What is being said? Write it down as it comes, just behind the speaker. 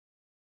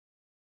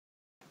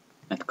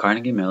At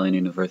Carnegie Mellon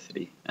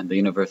University and the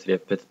University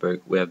of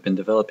Pittsburgh, we have been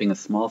developing a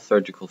small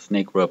surgical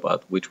snake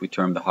robot which we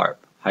term the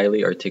HARP,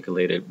 Highly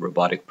Articulated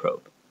Robotic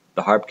Probe.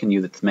 The HARP can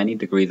use its many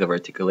degrees of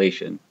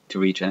articulation to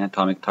reach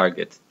anatomic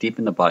targets deep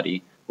in the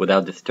body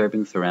without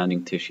disturbing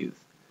surrounding tissues,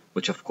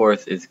 which of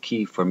course is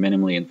key for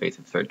minimally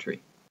invasive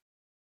surgery.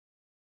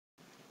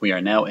 We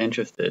are now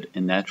interested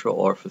in natural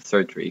orifice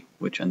surgery,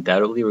 which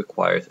undoubtedly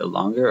requires a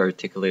longer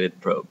articulated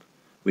probe.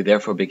 We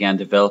therefore began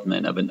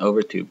development of an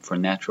overtube for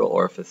natural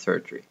orifice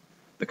surgery.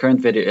 The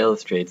current video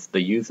illustrates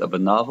the use of a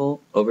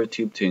novel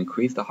overtube to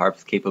increase the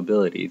HARP's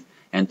capabilities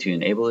and to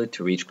enable it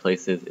to reach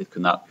places it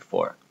could not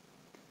before.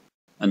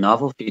 A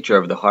novel feature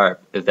of the HARP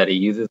is that it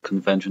uses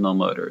conventional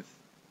motors.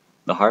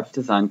 The HARP's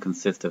design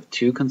consists of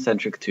two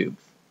concentric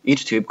tubes.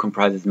 Each tube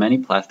comprises many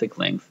plastic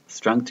links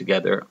strung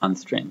together on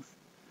strings.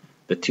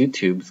 The two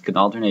tubes can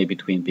alternate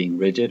between being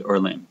rigid or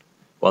limp,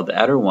 while the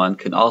outer one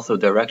can also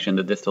direction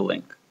the distal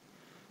link.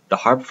 The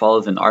HARP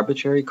follows an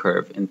arbitrary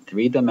curve in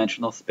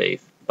three-dimensional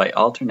space by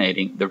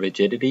alternating the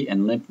rigidity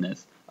and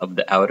limpness of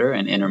the outer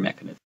and inner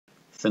mechanism.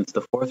 Since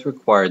the force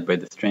required by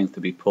the strings to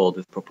be pulled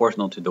is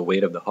proportional to the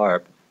weight of the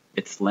HARP,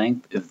 its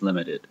length is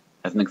limited.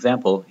 As an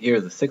example, here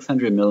is a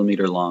 600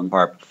 mm long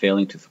HARP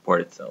failing to support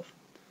itself.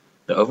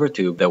 The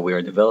overtube that we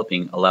are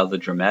developing allows a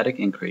dramatic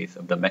increase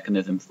of the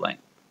mechanism's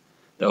length.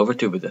 The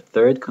overtube is a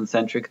third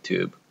concentric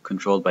tube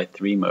controlled by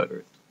three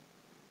motors.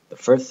 The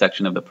first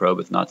section of the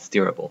probe is not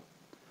steerable.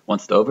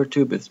 Once the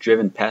overtube is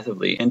driven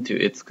passively into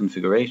its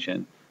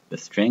configuration, the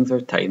strings are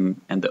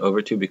tightened and the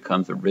overtube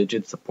becomes a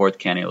rigid support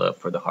cannula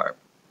for the HARP.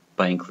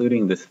 By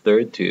including this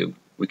third tube,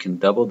 we can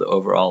double the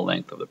overall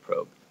length of the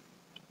probe.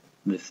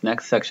 This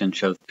next section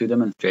shows two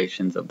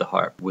demonstrations of the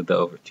HARP with the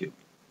overtube.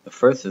 The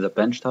first is a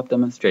benchtop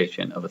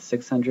demonstration of a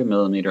 600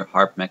 mm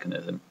HARP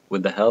mechanism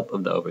with the help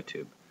of the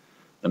overtube.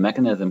 The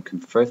mechanism can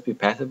first be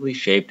passively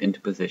shaped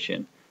into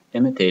position,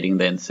 imitating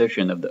the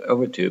insertion of the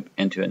overtube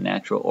into a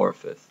natural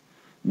orifice.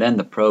 Then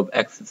the probe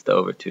exits the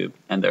overtube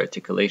and the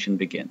articulation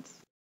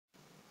begins.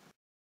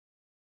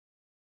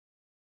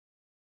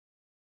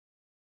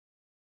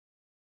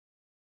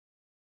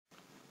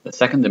 The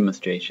second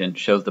demonstration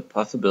shows the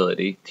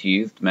possibility to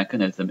use the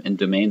mechanism in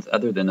domains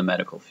other than the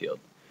medical field.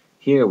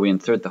 Here we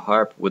insert the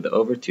HARP with the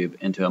overtube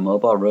into a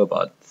mobile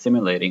robot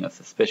simulating a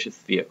suspicious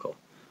vehicle.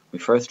 We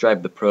first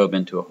drive the probe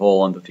into a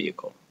hole on the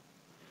vehicle.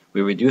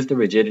 We reduce the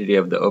rigidity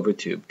of the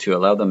overtube to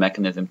allow the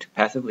mechanism to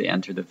passively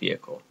enter the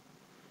vehicle.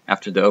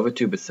 After the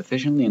overtube is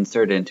sufficiently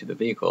inserted into the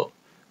vehicle,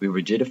 we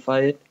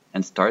rigidify it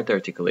and start the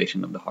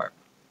articulation of the HARP.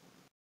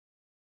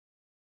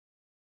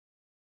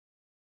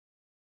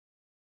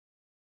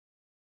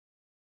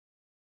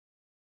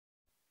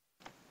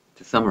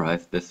 To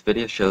summarize, this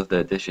video shows the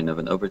addition of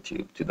an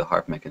overtube to the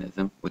HARP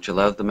mechanism, which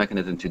allows the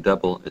mechanism to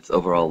double its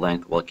overall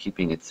length while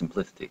keeping its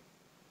simplicity.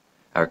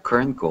 Our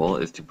current goal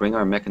is to bring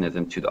our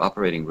mechanism to the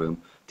operating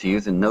room to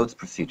use in NOTES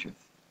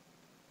procedures.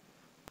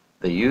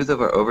 The use of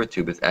our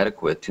overtube is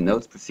adequate to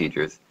NOTES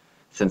procedures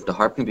since the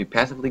HARP can be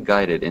passively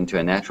guided into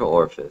a natural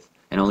orifice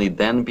and only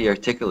then be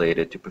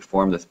articulated to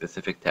perform the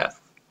specific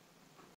tasks.